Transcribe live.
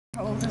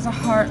Cold as a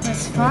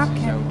heartless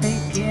fucking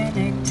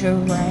beginning to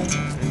rain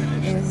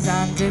as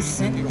I'm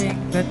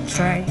descending the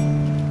train,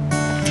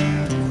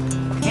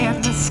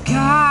 and the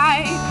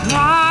sky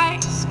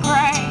cries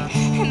gray,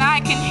 and I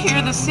can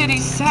hear the city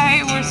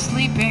say we're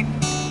sleeping,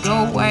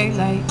 go away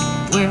late,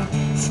 we're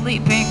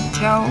sleeping,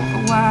 go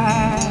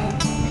away.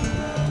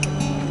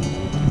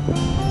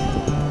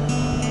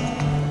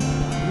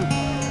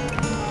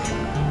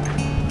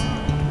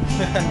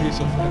 Niet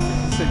zo vaak,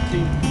 het is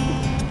 10.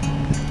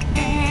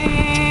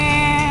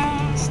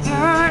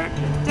 Amsterdam,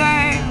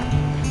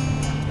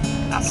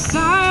 I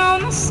sigh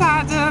on the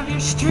sides of your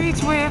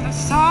streets with a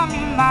song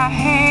in my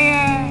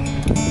head.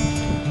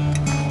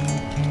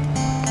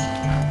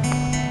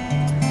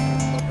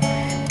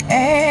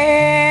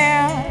 Amsterdam,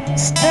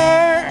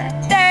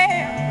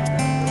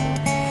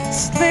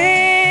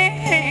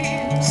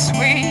 sleep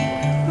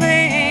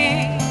sweetly,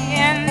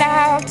 and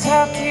I'll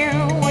tuck you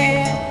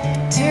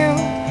into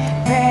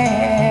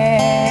bed.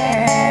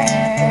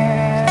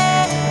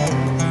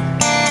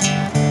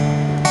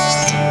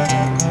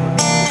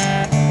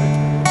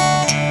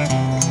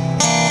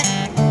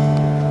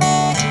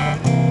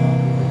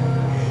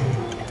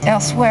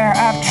 Elsewhere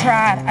I've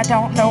tried, I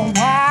don't know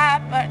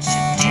why, but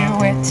you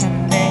do it to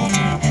me.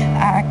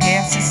 I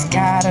guess it's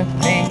gotta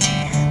be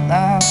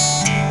love.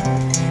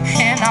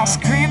 And I'll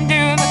scream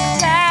to the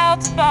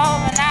clouds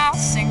above, and I'll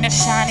sing the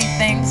shiny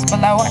things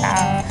below, and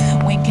I'll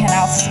wink and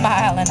I'll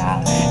smile, and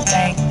I'll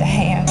thank the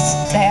hands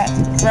that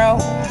grow.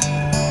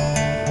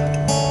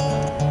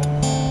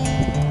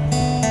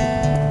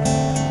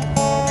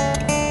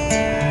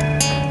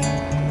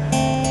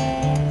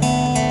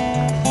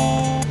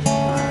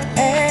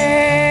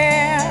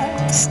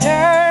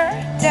 Amsterdam,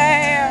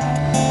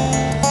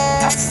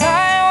 I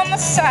sigh on the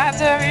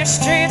sides of your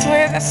streets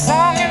with a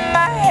song in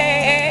my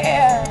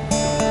head.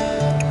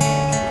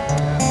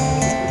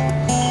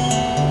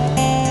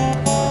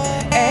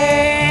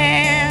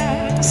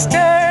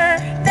 Amsterdam,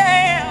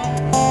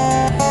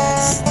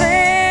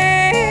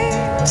 sleep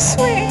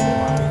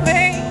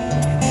sweetly,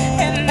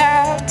 and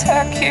I'll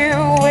tuck you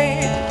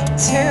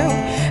into